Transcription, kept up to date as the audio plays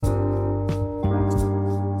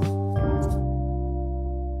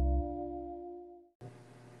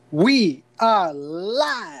We are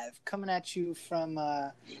live, coming at you from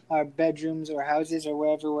our bedrooms or houses or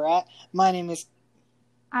wherever we're at.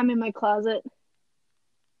 I'm in my closet.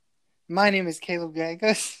 My name is Caleb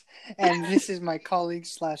Gallegos, and this is my colleague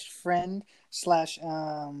slash friend slash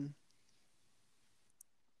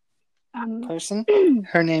person.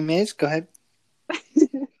 Her name is. Go ahead.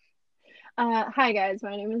 Hi guys,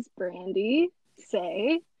 my name is Brandi. It's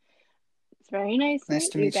very nice to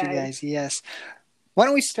meet you guys. Yes. Why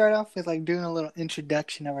don't we start off with doing a little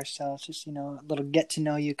introduction of ourselves, just a little get to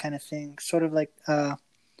know you kind of thing, sort of like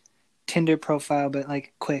Tinder profile, but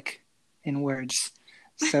quick in words.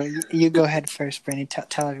 So you go ahead first, Brandi.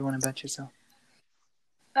 Tell everyone about yourself.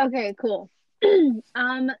 Okay, cool.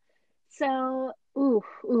 So,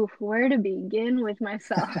 where to begin with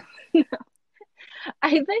myself?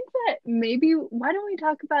 I think that maybe why don't we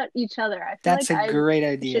talk about each other? I feel That's a great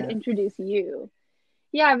idea. Should introduce you.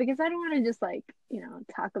 Yeah, because I don't want to just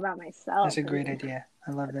talk about myself. That's a great idea.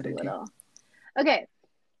 I love that idea. Okay.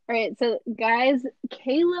 All right. So guys,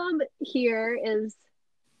 Caleb here is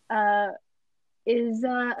he's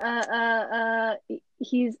how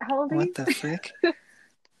old are you? What the frick?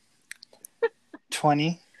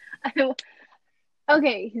 20.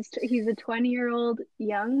 Okay, he's a 20-year-old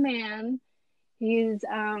young man. He's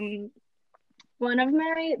one of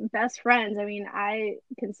my best friends. I mean, I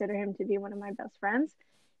consider him to be one of my best friends.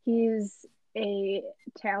 He's a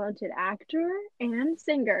talented actor and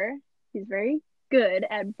singer. He's very good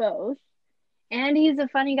at both. And he's a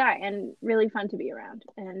funny guy and really fun to be around.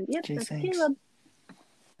 And yep, that's Caleb.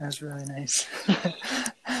 That's really nice.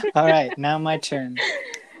 All right, now my turn.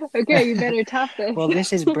 Okay, you better top this. Well,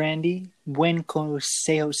 this is Brandi Buen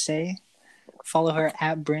Consejo. Follow her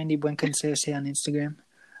at Brandi Buen Consejo on Instagram.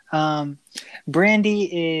 Brandi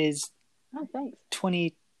is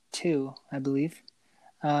 22, I believe.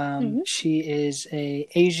 She is a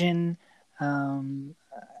Asian,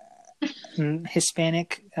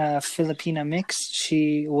 Hispanic, Filipina mix.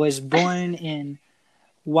 She was born in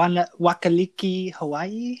Waikiki,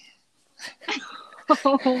 Hawaii.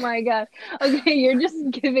 Oh my god. Okay, you're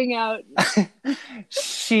just giving out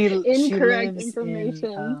incorrect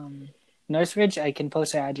information. In, Northridge. I can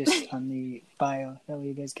post her address on the bio. That way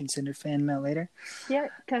you guys can send her fan mail later. Yeah,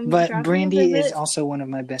 but Brandi is also one of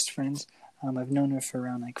my best friends. I've known her for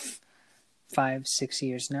around 5-6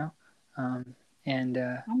 years now. Oh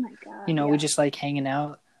my god. We just like hanging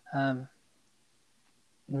out,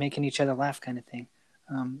 making each other laugh kind of thing.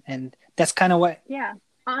 And that's kind of what... Yeah.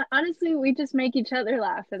 Honestly, we just make each other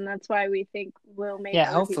laugh, and that's why we think we'll make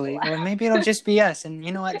hopefully. Or maybe it'll just be us, and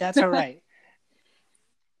you know what? That's all right.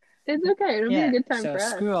 It's okay. It'll be a good time for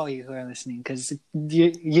us. So screw all you who are listening, because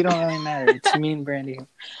you don't really matter. It's me and Brandi.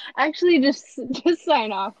 Actually, just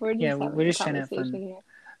sign off. We're just trying to have fun here.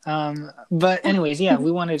 But anyways,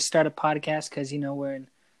 we wanted to start a podcast because we're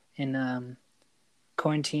in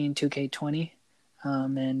quarantine 2K20,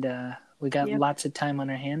 and we got lots of time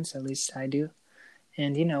on our hands. At least I do.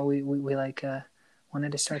 And we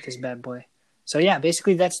wanted to start this bad boy. So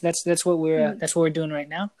basically that's what we're doing right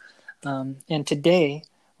now. And today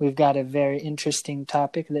we've got a very interesting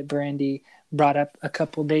topic that Brandi brought up a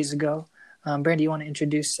couple days ago. Brandi, you want to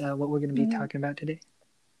introduce what we're going to be talking about today?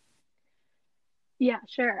 Yeah,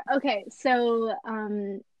 sure. Okay, so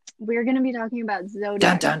we're going to be talking about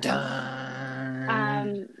Zodiac. Dun, dun,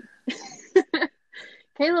 dun.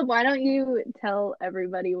 Caleb, why don't you tell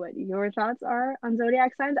everybody what your thoughts are on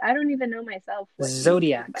zodiac signs? I don't even know myself.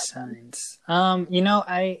 Zodiac signs. All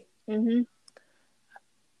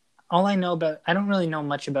I know about, I don't really know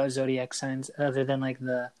much about zodiac signs other than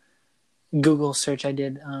the Google search I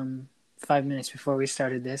did 5 minutes before we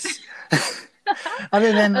started this.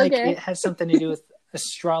 Other than it has something to do with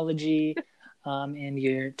astrology and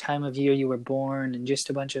your time of year you were born and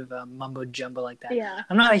just a bunch of mumbo jumbo like that. Yeah.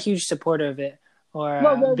 I'm not a huge supporter of it. Or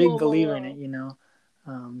a big believer in it,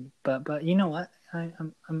 but you know what? I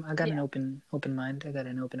got an open mind. I got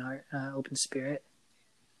an open heart, open spirit.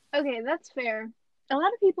 Okay, that's fair. A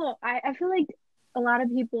lot of people, I feel like a lot of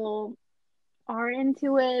people are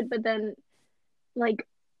into it, but then a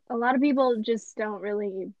lot of people just don't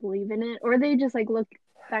really believe in it, or they just look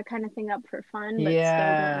that kind of thing up for fun. But still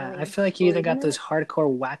don't really I feel like you either got those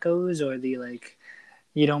hardcore wackos or the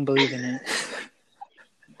you don't believe in it.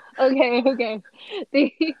 Okay.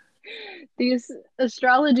 These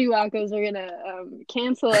astrology wackos are gonna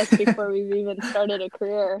cancel us before we've even started a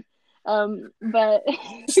career. But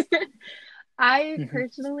I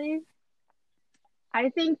personally, I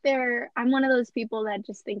think I'm one of those people that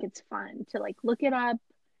just think it's fun to look it up,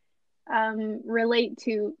 relate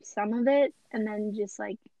to some of it, and then just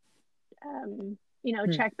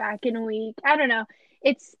check back in a week. I don't know.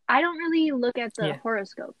 I don't really look at the Yeah.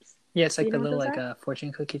 horoscopes. Yeah, it's Do like you the know what little those like are?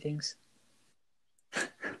 fortune cookie things.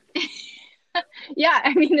 Yeah,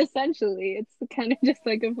 I mean, essentially, it's kind of just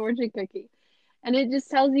like a fortune cookie. And it just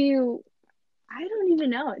tells you, I don't even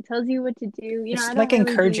know. It tells you what to do. You know, It's I don't like really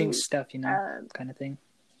encouraging do, stuff, uh, kind of thing.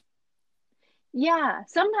 yeah,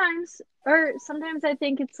 sometimes, or sometimes I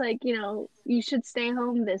think it's like, you should stay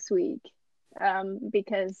home this week,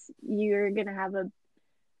 because you're gonna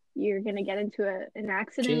get into an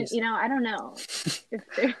accident. Jeez. I don't know if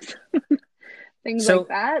there's things like So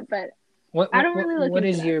that, but what I what don't what really look what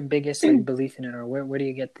into is that. your biggest like belief in it, or where do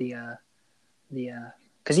you get the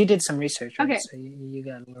because you did some research, right? Okay. So you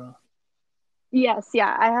got a little. Yes,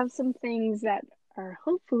 yeah, I have some things that are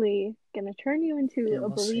hopefully gonna turn you Yeah, into a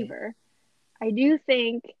we'll see. believer. I do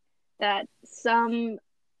think that some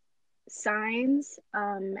signs,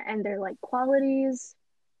 and their like qualities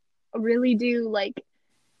really do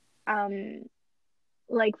um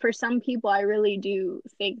like for some people I really do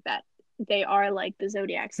think that they are like the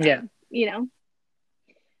zodiac Yeah, sign.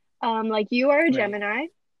 Like you are a right. Gemini.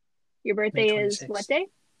 Your May birthday is what 26th. day?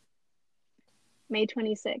 May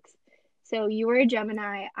 26th. So you are a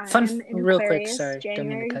Gemini. I am an Real quick, Aquarius, sorry, don't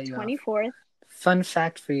mean to January cut you off. 24th. Fun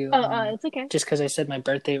fact for you, It's okay. just because I said my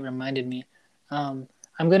birthday reminded me. I'm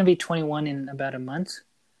gonna be 21 in about a month,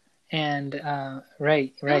 and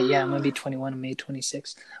right, yeah, I'm gonna be 21 on May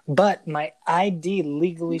 26th. But my ID Oh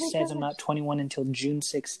legally my says I'm gosh. not 21 until June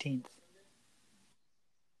 16th.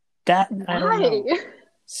 That I don't Why? know,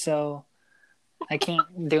 so I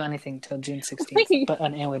can't do anything till June 16th. Wait, But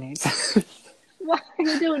anyways, why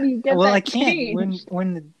don't you get well, I that can't. changed? We're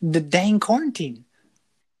in the dang quarantine,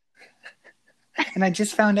 and I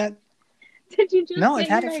just found out. Did you just No, I've get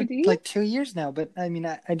had your it for ID? like 2 years now, but I mean,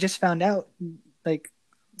 I just found out like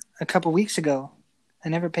a couple weeks ago. I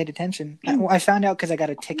never paid attention. I found out because I got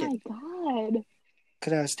a Oh ticket my God.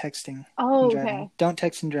 because I was texting and Oh, driving. okay. Don't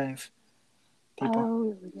text and drive, people.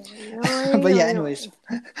 Oh, yoy, But yeah, yoy, anyways,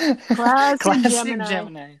 yoy. Classic classic Gemini.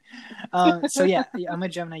 Gemini. So yeah, I'm a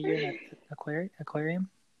Gemini. You're an Aquarium.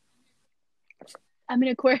 I'm an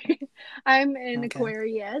Aquarius. I'm an Okay.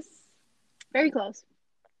 Aquarius. Very close.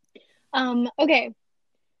 Okay.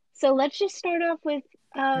 So let's just start off with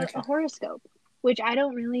a Okay. horoscope, which I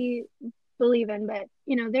don't really believe in, but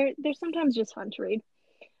they're sometimes just fun to read.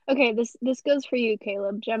 Okay, this goes for you,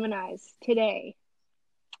 Caleb. Geminis today,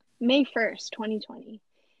 May 1st, 2020.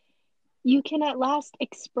 You can at last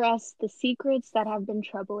express the secrets that have been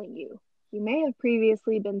troubling you. You may have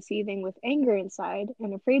previously been seething with anger inside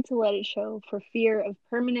and afraid to let it show for fear of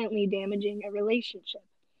permanently damaging a relationship.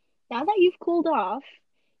 Now that you've cooled off,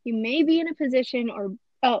 you may be in a position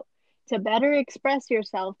to better express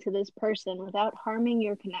yourself to this person without harming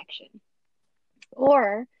your connection.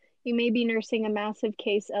 Or you may be nursing a massive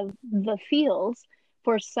case of the feels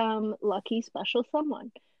for some lucky special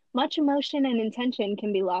someone. Much emotion and intention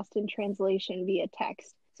can be lost in translation via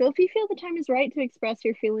text. So if you feel the time is right to express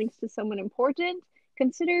your feelings to someone important,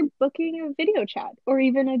 consider booking a video chat or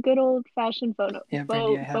even a good old fashioned Yeah,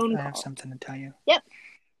 Brandi, phone I have call. something to tell you. Yep.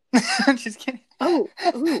 I'm just kidding. Oh,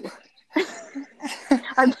 ooh.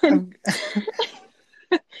 I've been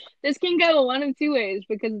I'm, This can go one of two ways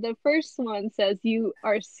because the first one says you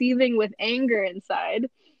are seething with anger inside,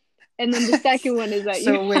 and then the second one is that you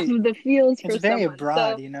so have wait, the feels it's for very someone.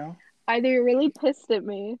 broad, So either you're really pissed at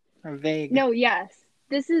me. or vague. No, yes.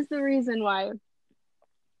 This is the reason why.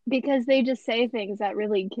 Because they just say things that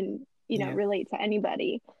really can, Yeah. relate to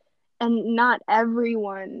anybody. And not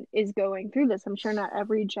everyone is going through this. I'm sure not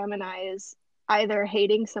every Gemini is either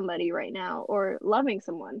hating somebody right now or loving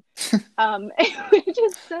someone. Which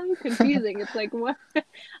is so confusing. It's like what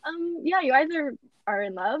yeah, you either are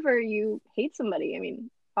in love or you hate somebody. I mean,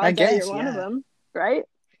 I odds are you're guess, one of yeah. them, right?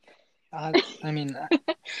 I mean,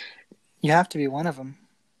 you have to be one of them.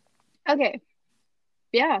 Okay.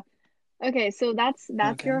 Yeah. Okay, so that's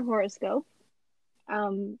Okay. your horoscope.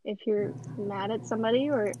 If you're mad at somebody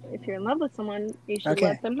or if you're in love with someone, you should Okay.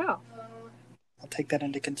 let them know. I'll take that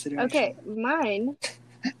into Okay, consideration.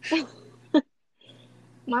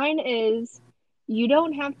 mine is you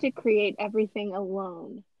don't have to create everything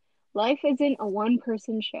alone. Life isn't a one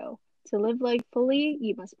person show. To live life fully,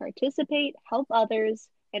 you must participate, help others,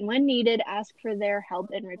 and when needed, ask for their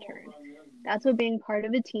help in return. That's what being part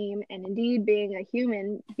of a team and indeed being a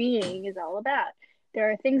human being is all about. There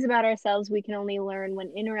are things about ourselves we can only learn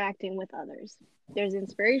when interacting with others. There's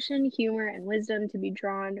inspiration, humor, and wisdom to be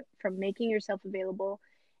drawn from making yourself available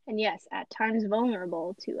and, yes, at times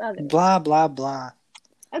vulnerable to others. Blah, blah, blah.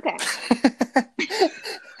 Okay.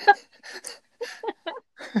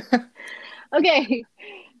 Okay.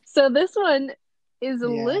 So this one is a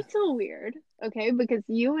Yeah. little weird. okay? Because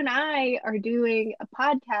you and I are doing a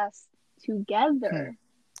podcast together.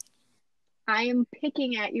 I am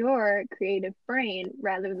picking at your creative brain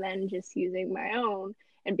rather than just using my own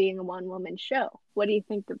and being a one-woman show. What do you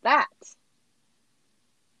think of that?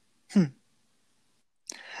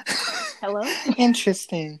 Hello?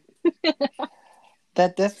 Interesting.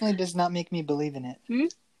 That definitely does not make me believe in it.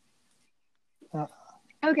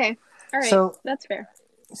 Okay. All right. So that's fair.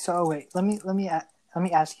 So wait, let me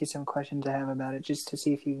ask you some questions I have about it just to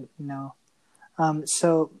see if you know.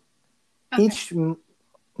 So each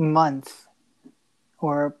month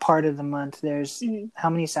or part of the month, there's how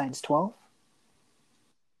many signs? 12?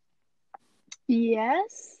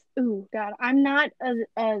 Yes. Ooh, God, I'm not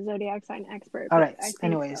a zodiac sign expert. All but right. I think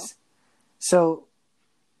Anyways, so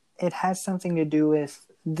it has something to do with.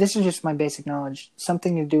 This is just my basic knowledge.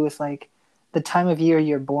 Something to do with like the time of year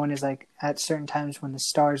you're born is like at certain times when the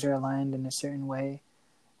stars are aligned in a certain way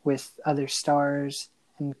with other stars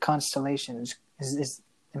and constellations.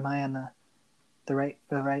 Am I on the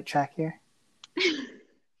right track here?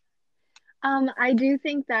 I do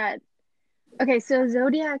think that. Okay, so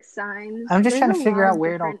zodiac signs. I'm just trying to figure out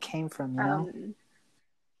where it all came from, you know?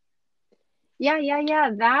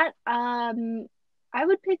 Yeah. That I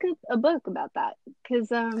would pick up a book about that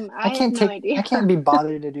because I have no idea. I can't be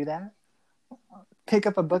bothered to do that. Pick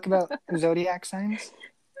up a book about zodiac signs.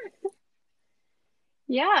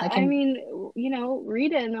 Yeah, I mean,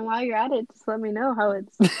 read it, and then while you're at it, just let me know how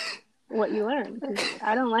it's what you learn. Because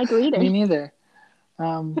I don't like reading. Me neither.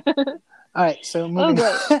 All right, so moving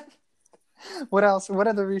on. What else? What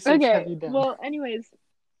other research have you done? Well, anyways,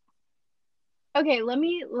 okay, let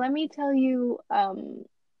me tell you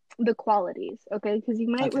the qualities, okay? Because you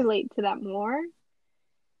might relate to that more.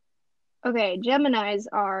 Okay, Geminis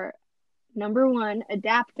are number 1,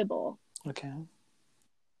 adaptable. Okay.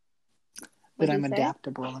 That I'm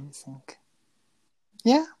adaptable. Let me think.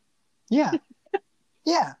 Yeah. Yeah.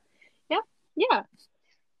 Yeah.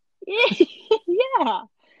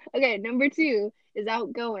 Okay, number 2 is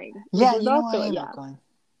outgoing. Yeah, you know I am outgoing.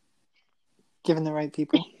 Given the right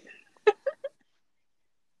people.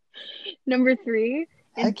 Number 3,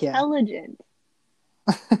 intelligent.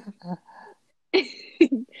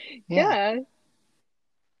 Yeah.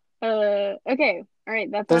 Okay. All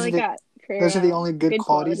right. That's all I got. Those are the only good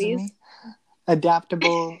qualities in me.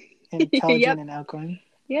 Adaptable, intelligent, and outgoing.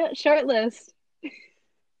 Yeah. Short list.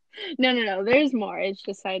 No. There's more. It's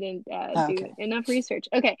just I didn't do enough research.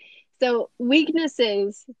 Okay. So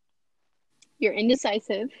weaknesses. You're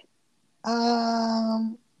indecisive.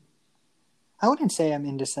 I wouldn't say I'm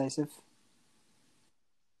indecisive.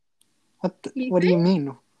 What do you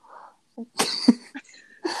mean?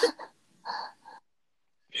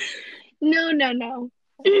 No.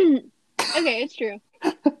 Okay, it's true.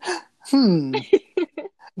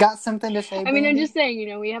 Got something to say, Brandi? I mean, I'm just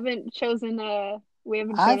saying, we haven't chosen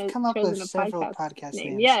I've come up with several podcast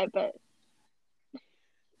name names yet, but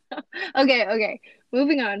okay.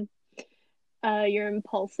 Moving on. You're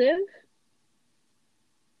impulsive.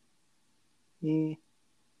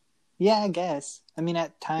 Yeah, I guess. I mean,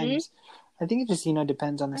 at times, I think it just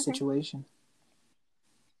depends on the situation.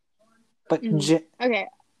 But okay,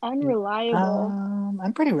 unreliable.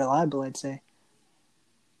 I'm pretty reliable, I'd say.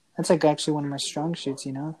 That's like actually one of my strong suits,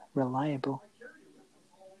 reliable.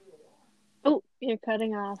 Oh, you're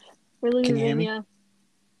cutting off. We're losing you. Can you hear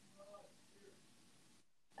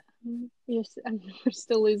me? We're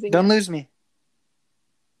still losing. Don't lose me.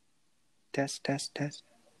 Test.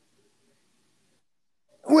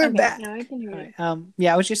 We're back. Now I can hear you. Right.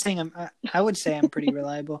 Yeah, I was just saying I would say I'm pretty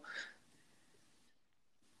reliable.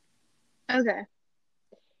 Okay.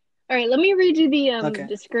 All right, let me read you the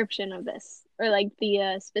description of this, or like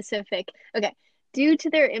the specific. Okay. Due to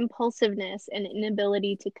their impulsiveness and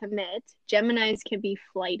inability to commit, Geminis can be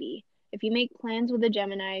flighty. If you make plans with a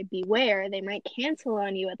Gemini, beware, they might cancel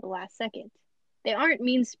on you at the last second. They aren't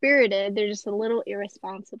mean-spirited, they're just a little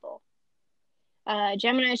irresponsible.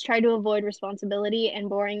 Geminis try to avoid responsibility and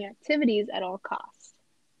boring activities at all costs.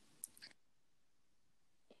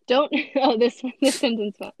 This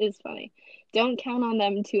sentence is funny. Don't count on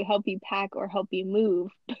them to help you pack or help you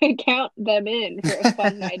move. Count them in for a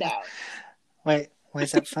fun night out. Wait, why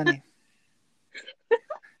is that funny?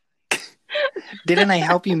 Didn't I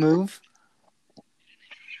help you move?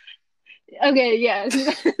 Okay, yeah,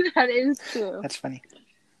 that is true. That's funny.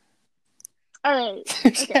 All right.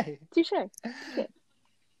 Okay. Touche.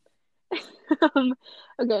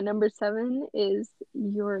 Okay, number 7 is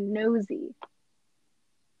you're nosy.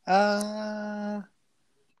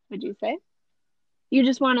 Would you say? You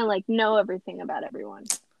just want to know everything about everyone.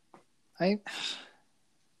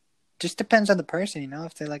 just depends on the person,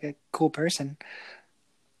 if they're like a cool person.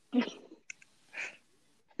 Seems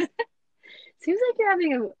like you're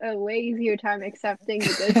having a way easier time accepting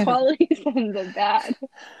the good qualities than the bad.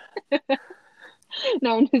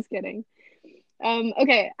 No, I'm just kidding.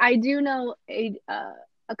 Okay, I do know a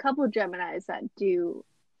couple of Geminis that do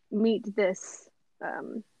meet this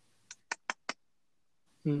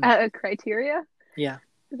criteria. Yeah.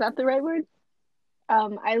 Is that the right word?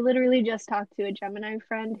 I literally just talked to a Gemini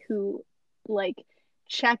friend who like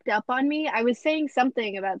checked up on me. I was saying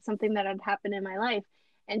something about something that had happened in my life,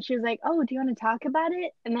 and she was like, "Oh, do you want to talk about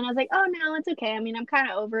it?" And then I was like, "Oh, no, it's okay. I mean, I'm kind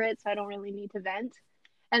of over it, so I don't really need to vent."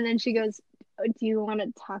 And then she goes, "Do you want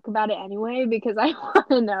to talk about it anyway? Because I want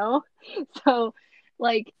to know." So,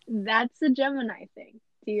 like, that's a Gemini thing.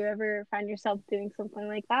 Do you ever find yourself doing something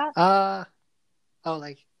like that?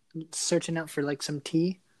 Like searching out for like some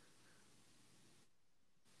tea.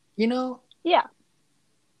 Yeah.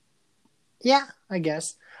 Yeah, I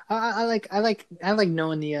guess. I like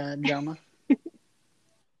knowing the drama.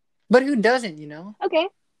 But who doesn't, Okay.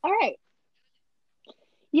 All right.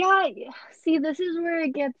 Yeah, see, this is where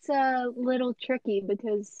it gets a little tricky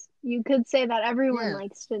because you could say that everyone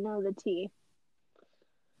likes to know the tea.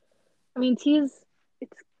 I mean, it's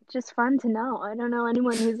just fun to know. I don't know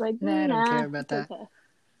anyone who's like, nah, I don't care about that.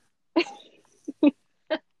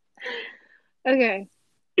 Okay.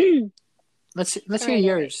 Let's hear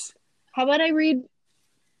yours. Right. How about I read?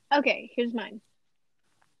 Okay, here's mine.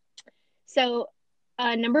 So,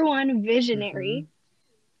 number 1, visionary.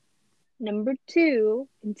 Mm-hmm. Number 2,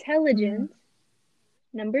 intelligent.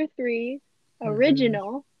 Mm-hmm. Number 3,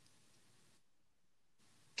 original.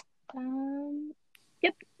 Mm-hmm.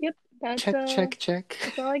 Yep. That's check.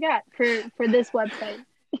 That's all I got for this website.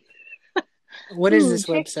 What is this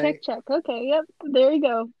website? Check. Okay, yep. There you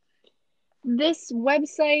go. This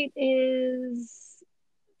website is,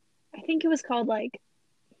 I think it was called like,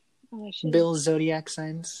 Bill's Zodiac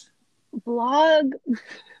signs. Blog.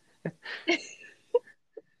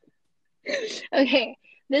 Okay,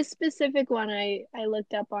 this specific one I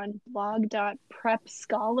looked up on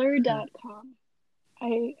blog.prepscholar.com.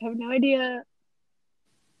 I have no idea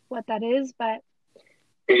what that is, but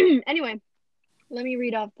anyway, let me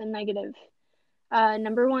read off the negative.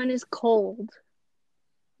 Number 1 is cold.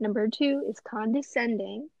 Number 2 is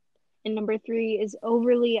condescending. And number 3 is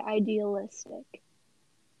overly idealistic.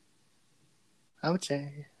 I would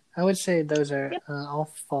say those are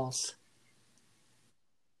all false.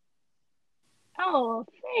 Oh,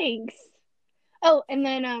 thanks. Oh, and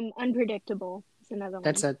then unpredictable is another one.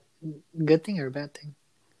 That's a good thing or a bad thing?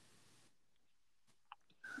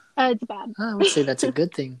 It's bad. I would say that's a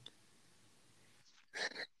good thing.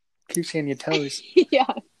 Keeps you on your toes. Yeah.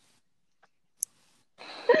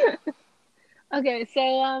 Okay,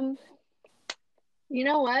 so you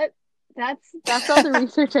know what? That's all the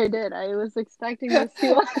research I did. I was expecting this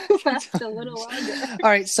to last a little longer. All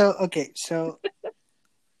right, so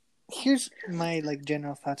here's my like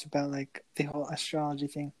general thoughts about like the whole astrology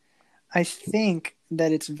thing. I think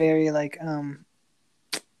that it's very like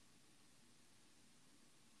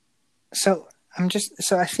so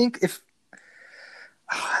I think if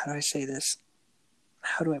how do I say this?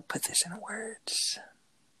 How do I put this in words?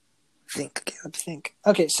 Think.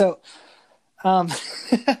 Okay, so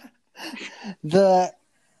the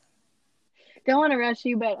don't want to rush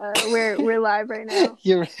you, but we're live right now.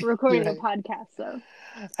 You're recording a podcast, so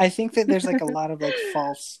I think that there's like a lot of like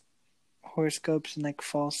false horoscopes and like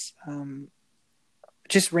false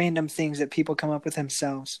just random things that people come up with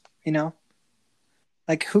themselves,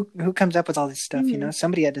 like who comes up with all this stuff? Mm-hmm.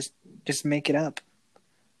 Somebody had to just make it up.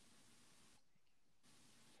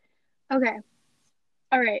 Okay,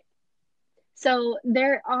 all right. So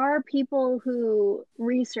there are people who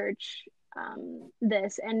research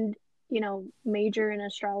this and major in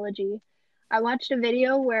astrology. I watched a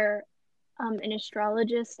video where an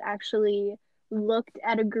astrologist actually looked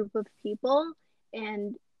at a group of people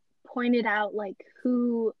and pointed out like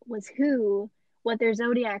who was who, what their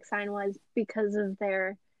zodiac sign was because of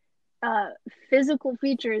their physical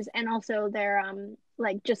features and also their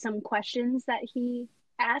like just some questions that he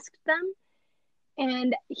asked them.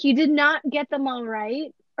 And he did not get them all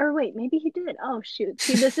right. Or wait, maybe he did. Oh, shoot.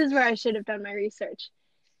 See, this is where I should have done my research.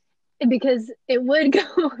 Because it would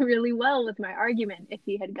go really well with my argument if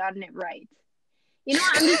he had gotten it right. You know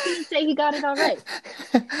what? I'm just going to say he got it all right.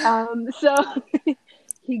 So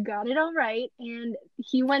he got it all right. And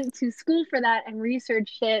he went to school for that and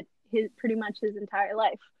researched it pretty much his entire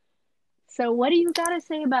life. So what do you got to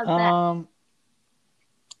say about that?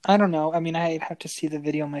 I don't know. I mean, I'd have to see the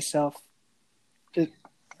video myself.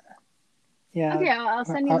 Yeah, Okay, I'll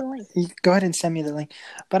send you the link. you go ahead and send me the link.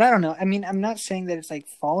 But I don't know. I mean, I'm not saying that it's like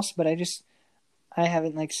false, but I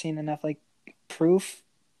haven't like seen enough like proof.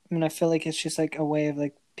 I mean, I feel like it's just like a way of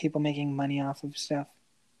like people making money off of stuff.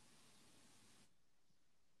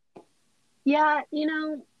 Yeah,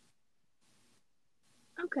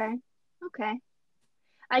 okay, okay.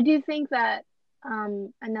 I do think that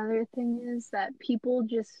another thing is that people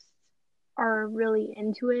just are really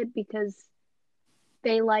into it because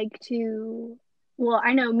they like to, well,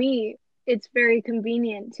 I know me, it's very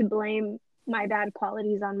convenient to blame my bad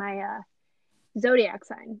qualities on my zodiac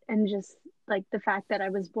sign and just like the fact that I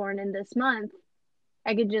was born in this month,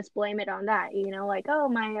 I could just blame it on that, like, oh,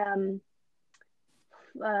 my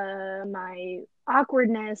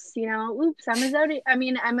awkwardness, oops, I'm a zodiac, I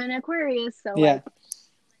mean, I'm an Aquarius, so Yeah. like,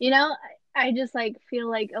 you know, I just like feel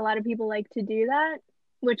like a lot of people like to do that,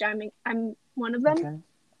 which I'm one of them. Okay.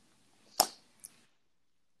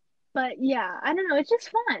 But yeah, I don't know. It's just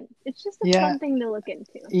fun. It's just a Yeah. fun thing to look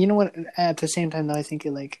into. You know what? At the same time, though, I think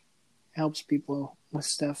it like helps people with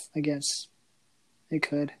stuff. I guess it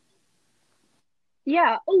could.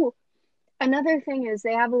 Yeah. Oh, another thing is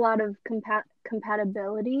they have a lot of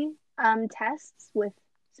compatibility tests with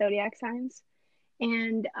zodiac signs.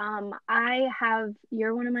 And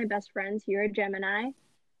you're one of my best friends. You're a Gemini.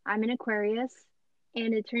 I'm an Aquarius.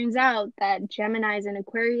 And it turns out that Geminis and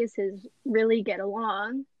Aquariuses really get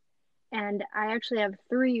along. And I actually have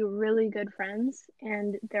three really good friends,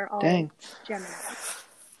 and they're all Dang. Geminis.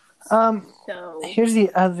 So, Here's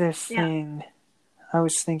the other yeah. thing I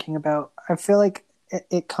was thinking about. I feel like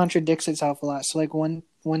it contradicts itself a lot. So like one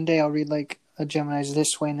day I'll read like a Gemini's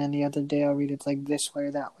this way, and then the other day I'll read it like this way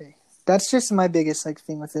or that way. That's just my biggest like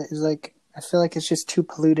thing with it is like I feel like it's just too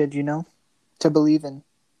polluted, to believe in.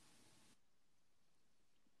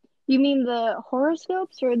 You mean the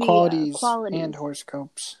horoscopes or the Qualities and qualities?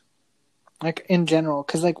 horoscopes. Like in general,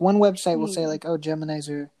 because like one website will say Hmm. like, "Oh, Gemini's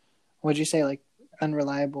are," what'd you say, like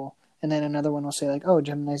unreliable, and then another one will say like, "Oh,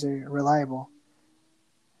 Gemini's are reliable."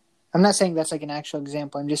 I'm not saying that's like an actual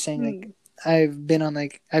example. I'm just saying like Hmm. I've been on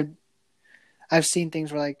like I've seen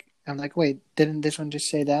things where like I'm like, wait, didn't this one just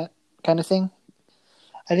say that kind of thing?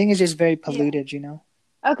 I think it's just very Yeah. polluted.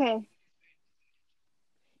 Okay.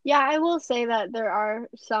 Yeah, I will say that there are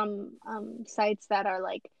some sites that are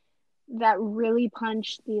like that really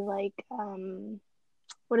punch the like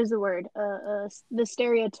what is the word? The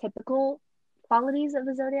stereotypical qualities of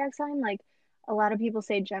the zodiac sign. Like a lot of people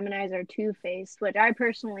say Geminis are two-faced, which I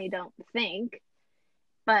personally don't think.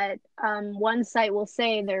 But one site will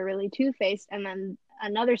say they're really two-faced, and then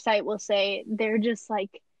another site will say they're just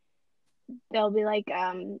like they'll be like,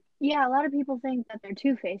 yeah, a lot of people think that they're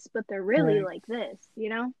two-faced, but they're really Right. like this.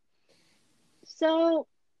 So,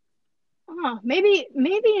 maybe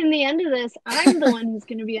in the end of this, I'm the one who's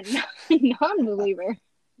going to be a non-believer.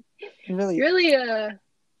 Really. Really,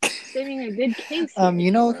 stating a good case here You for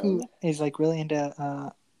the know who world. is like really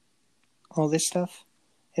into all this stuff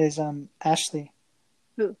is Ashley.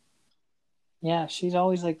 Who? Yeah, she's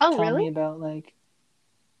always like Oh, telling really? me about like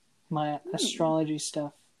my Hmm. astrology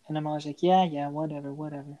stuff, and I'm always like, yeah, whatever.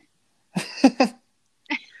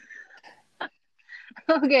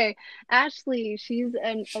 Okay, Ashley, she's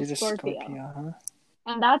a She's a Scorpio, Scorpio, huh?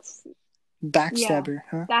 and that's yeah, Backstabber,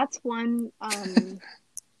 huh? that's one.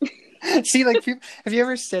 See, like, people, have you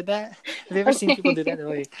ever said that? Have you ever seen people Okay. do that?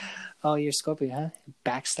 They're like, "Oh, you're Scorpio, huh?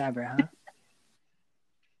 Backstabber,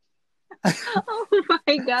 huh?" Oh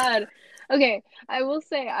my God. Okay, I will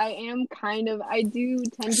say I do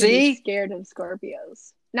tend to be See, scared of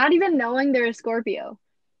Scorpios. Not even knowing they're a Scorpio.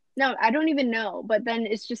 No, I don't even know, but then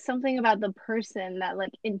it's just something about the person that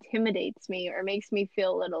like intimidates me or makes me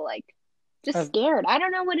feel a little like just uh, scared. I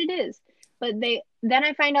don't know what it is. But then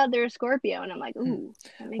I find out they're a Scorpio and I'm like, ooh,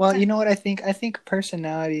 that makes well, you know sense. what I think? I think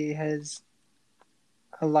personality has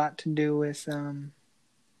a lot to do with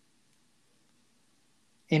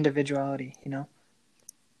individuality.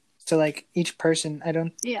 So like each person,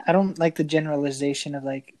 Yeah. I don't like the generalization of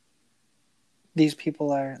like these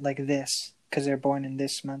people are like this because they're born in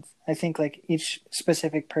this month. I think like each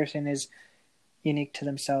specific person is unique to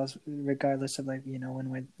themselves, regardless of like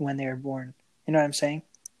when they were born. You know what I'm saying?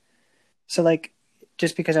 So like,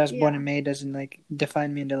 just because I was born Yeah. in May doesn't like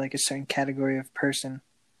define me into like a certain category of person.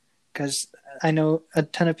 Because I know a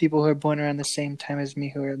ton of people who are born around the same time as me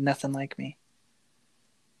who are nothing like me.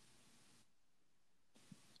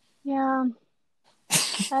 Yeah,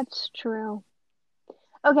 that's true.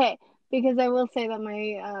 Okay, because I will say that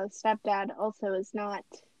my stepdad also is not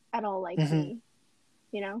at all like Mm-hmm. me,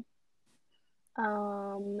 you know?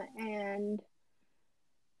 And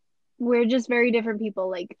we're just very different people.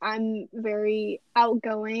 Like I'm very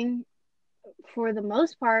outgoing, for the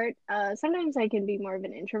most part, sometimes I can be more of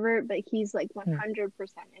an introvert, but he's like Hmm. 100%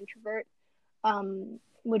 introvert.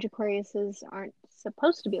 Which Aquariuses aren't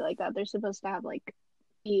supposed to be like that. They're supposed to have like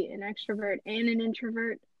be an extrovert and an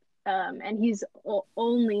introvert. And he's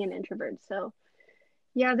only an introvert. So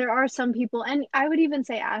yeah, there are some people, and I would even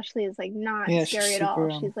say Ashley is like not Yeah, she's scary at all.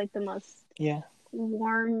 super. She's like the most Yeah.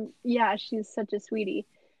 warm. Yeah, she's such a sweetie.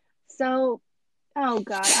 So, oh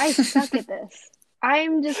God, I suck at this.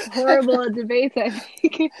 I'm just horrible at debates, I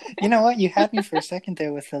think. You know what? You had me for a second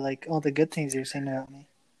there with the like all the good things you're saying about me.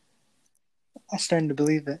 I'm starting to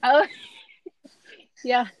believe it. Oh,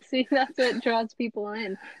 yeah. See, that's what draws people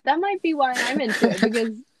in. That might be why I'm into it,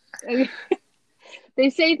 because I mean, they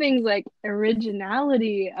say things like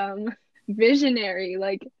originality, visionary,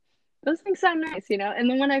 like those things sound nice, you know? And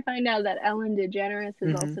then when I find out that Ellen DeGeneres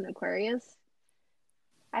is also an Aquarius,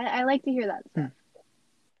 I like to hear that stuff.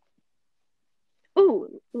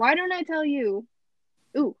 Ooh, why don't I tell you?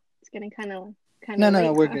 Ooh, it's getting kind of No,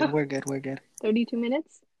 late. we're good. We're good. We're good. 32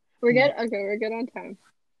 minutes? We're Yeah. good? Okay, we're good on time.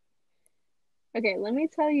 Okay, let me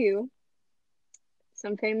tell you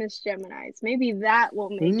some famous Geminis. Maybe that will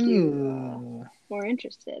make you more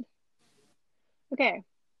interested. Okay.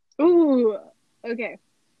 Ooh, okay.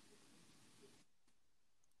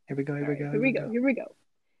 Here we go. Here we go. Here we go.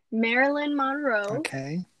 Marilyn Monroe.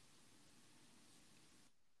 Okay.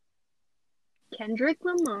 Kendrick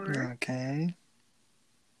Lamar. Okay.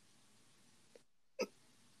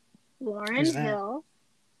 Lauryn Hill.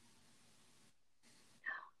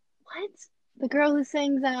 What? The girl who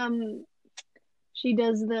sings she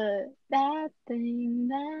does the that thing.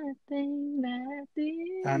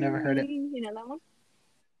 I never heard it. You know that one?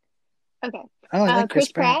 Okay. Oh, I like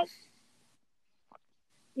Chris Pratt.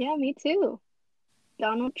 Yeah, me too.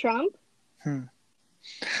 Donald Trump. I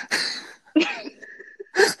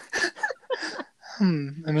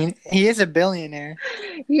mean, he is a billionaire.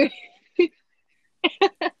 You're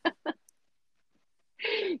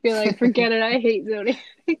like, forget it. I hate zodiac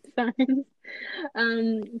signs.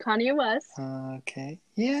 Kanye West. Okay.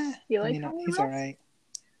 Yeah. You like Kanye he's West? all right.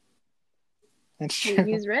 That's true.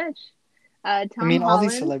 He's rich. Tom Holland. All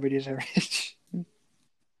these celebrities are rich.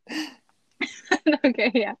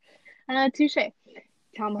 Okay, yeah. Touche.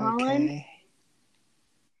 Tom Holland.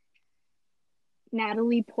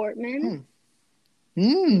 Natalie Portman.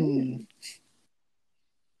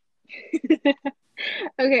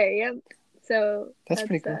 Okay, yep. So that's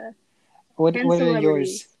pretty cool. What are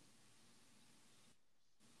yours?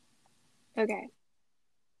 Okay.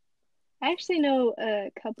 I actually know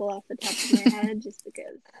a couple off the top of my head just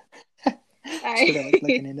because I sort of like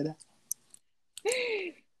looking into that.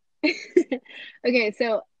 Okay,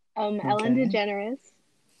 so Ellen DeGeneres,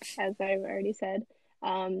 as I've already said.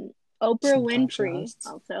 Oprah Winfrey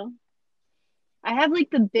also. I have like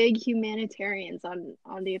the big humanitarians on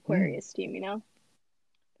the Aquarius team, you know?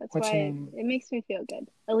 That's What's why your name? it makes me feel good.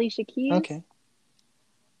 Alicia Keys. Okay.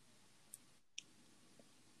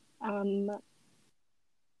 Okay,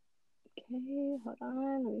 hold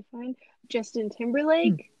on, let me find Justin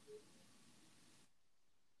Timberlake.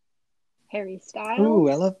 Harry Styles. Ooh,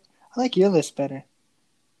 I like your list better.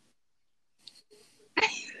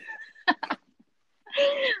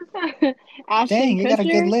 Dang, you got a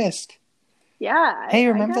good list. Yeah. Hey,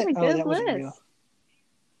 remember that? Oh, that wasn't real.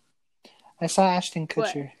 I saw Ashton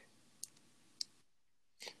Kutcher. What?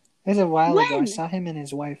 It was a while ago. I saw him and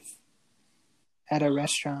his wife at a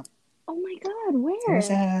restaurant. Oh my God, where? It was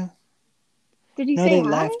Did you say they hi?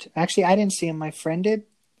 left. Actually, I didn't see him. My friend did.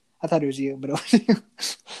 I thought it was you, but it wasn't you.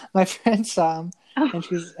 My friend saw him,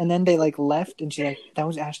 and then they like left, and she's like, "That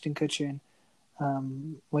was Ashton Kutcher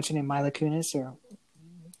and what's her name, Mila Kunis or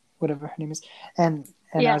whatever her name is." And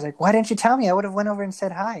I was like, "Why didn't you tell me? I would have went over and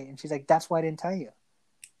said hi." And she's like, "That's why I didn't tell you."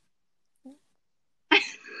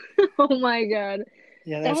 Oh my God.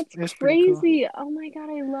 Yeah, that's crazy. Cool. Oh my God,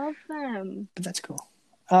 I love them. But that's cool.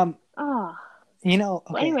 You know.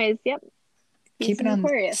 Okay. Well, anyways, yep. Keeping on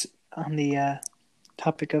the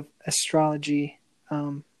topic of astrology,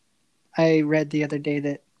 I read the other day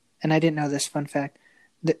that, and I didn't know this fun fact,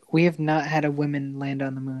 that we have not had a woman land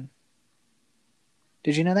on the moon.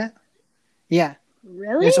 Did you know that? Yeah.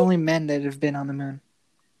 Really? There's only men that have been on the moon.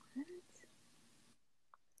 What?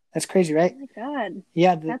 That's crazy, right? Oh my God.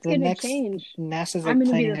 Yeah, that's the next change. NASA's like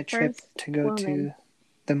planning a trip to go to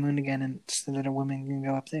the moon again, and so that a woman can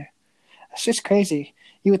go up there. It's just crazy.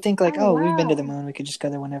 You would think like, wow. We've been to the moon, we could just go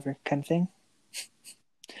there whenever, kind of thing.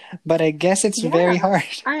 But I guess it's very hard.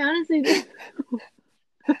 I honestly do.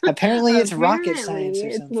 Apparently it's rocket science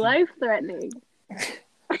or something. It's life-threatening.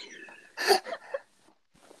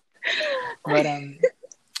 But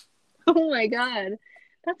oh my God.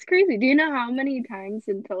 That's crazy. Do you know how many times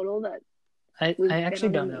in total that I we've been actually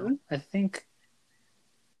on the don't know. moon? I think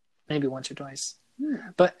maybe once or twice. Hmm.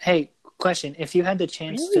 But hey, question: if you had the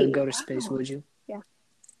chance to Really? go to space, Wow. would you? Yeah.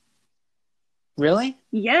 Really?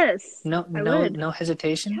 Yes, No, I no, would. no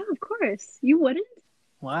hesitation. Yeah, of course. You wouldn't?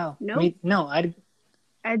 Wow. Nope. No. I'd.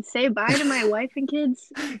 I'd say bye to my wife and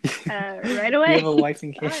kids right You away. have a wife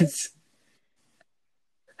and Bye. kids.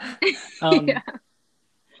 Um. Yeah.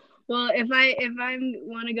 Well, if I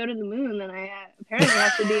want to go to the moon, then I apparently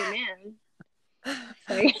have to be a man.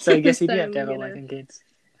 So I So I guess guess you do have to I'm have a wife gonna. and kids.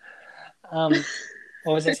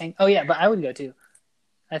 What was I saying? Oh yeah, but I would go too.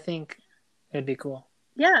 I think it'd be cool.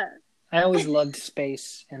 Yeah. I always loved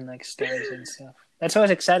space and like stars and stuff. That's why I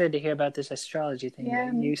was excited to hear about this astrology thing. Yeah,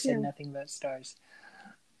 That me you said too. nothing about stars.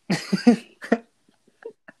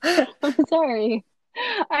 I'm sorry.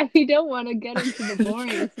 I don't want to get into the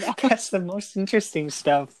boring stuff. That's the most interesting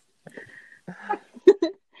stuff.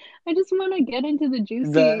 I just want to get into the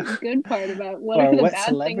juicy, The good part about what or are the what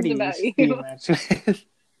bad things about celebrities do you you. match with?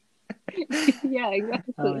 Yeah, Oh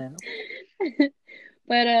exactly. man.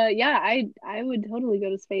 But yeah, I would totally go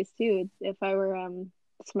to space too if I were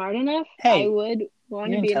smart enough. I Hey, would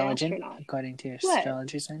want you're to be an intelligent astronaut. according to your What?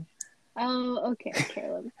 astrology sign. Oh, okay,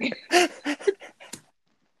 Caleb.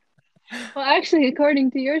 Well, actually,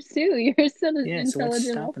 according to yours too, you're still Yeah, so what's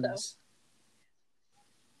intelligent stopping also. us?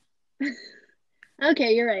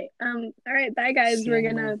 Okay, you're right. All right, bye guys. See you We're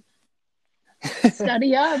on the moon. gonna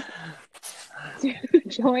study up to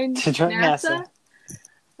join To join NASA.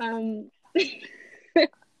 NASA. Um,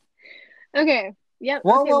 okay. Yep.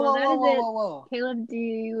 Whoa, Okay. whoa, Well, whoa, that whoa, is whoa, it. whoa, whoa. Caleb, do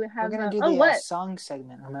you We're have gonna a? do Oh, the what? song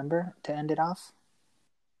segment, remember? To end it off?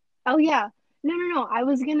 Oh, yeah. No, no, no. I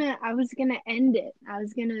was gonna end it. I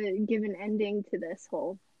was gonna give an ending to this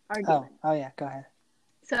whole argument. Oh yeah, go ahead.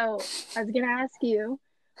 So I was gonna ask you,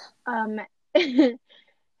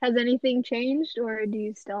 has anything changed, or do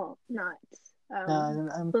you still not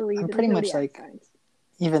No, believe I'm in pretty much zodiac like signs?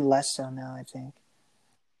 even less so now, I think.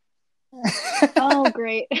 Oh,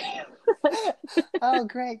 great. Oh,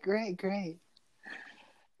 great, great, great.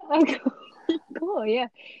 Oh, cool. Yeah,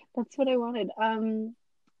 that's what I wanted.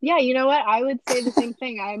 Yeah, you know what? I would say the same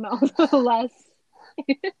thing. I'm also less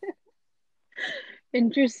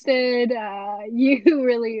interested. You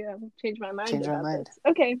really changed my mind Change my about this.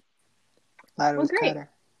 mind. Okay. Louder Well, with great. Crowder.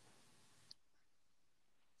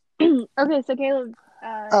 Okay, so Caleb,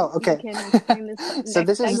 Oh, you okay. can explain this So next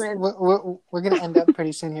this is segment. we're gonna end up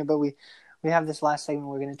pretty soon here, but we have this last segment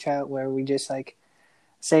we're gonna try out where we just like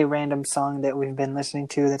say a random song that we've been listening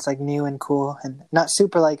to that's like new and cool and not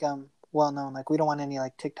super like well known. Like we don't want any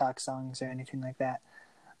like TikTok songs or anything like that.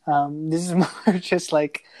 This is more just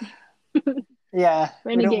like yeah,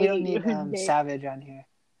 we don't need Renegade. Savage on here.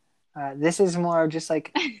 This is more just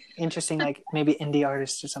like interesting, like maybe indie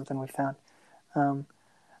artists or something we found.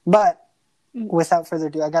 But Mm. without further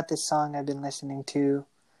ado, I got this song I've been listening to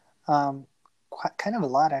kind of a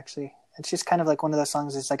lot actually. It's just kind of like one of those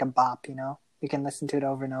songs that's like a bop, you know? You can listen to it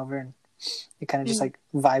over and over and you kind of just like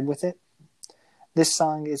vibe with it. This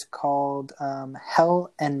song is called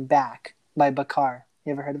Hell and Back by Bakar.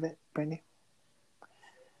 You ever heard of it, Brandi?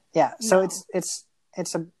 Yeah, so No.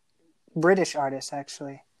 it's a British artist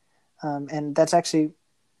actually. And that's actually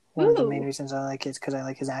one of the main Ooh. reasons I like it is because I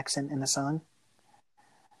like his accent in the song.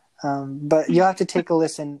 But you'll have to take a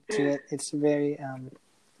listen to it. It's very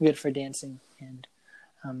good for dancing and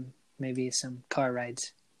maybe some car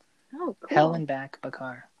rides. Oh, Hell cool. and Back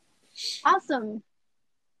Bakar. Awesome.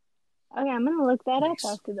 Okay, I'm gonna look that up Nice.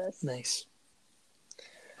 after this. Nice.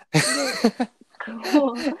 Okay,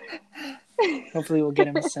 cool. Hopefully we'll get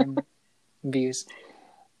him some views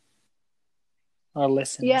or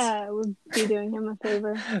listens. Yeah, we'll be doing him a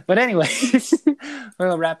favor. But anyways,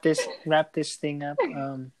 we'll wrap this thing up.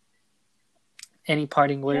 Any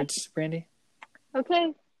parting words, Brandi?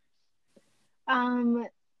 Okay.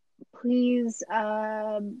 Please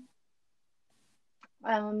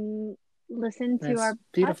listen to That's our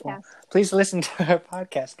beautiful. podcast. Please listen to our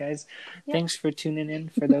podcast, guys. Yep. Thanks for tuning in.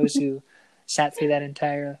 For those who sat through that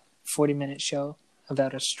entire 40-minute show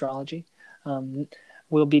about astrology.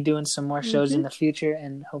 We'll be doing some more shows in the future,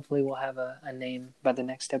 and hopefully we'll have a name by the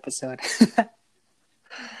next episode.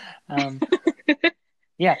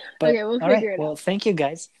 Yeah, but Okay, we'll figure it Well, out. thank you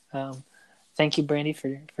guys. Thank you, Brandi,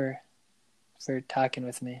 for talking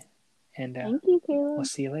with me, and Thank you, Caleb. we'll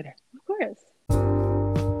see you later. Of course.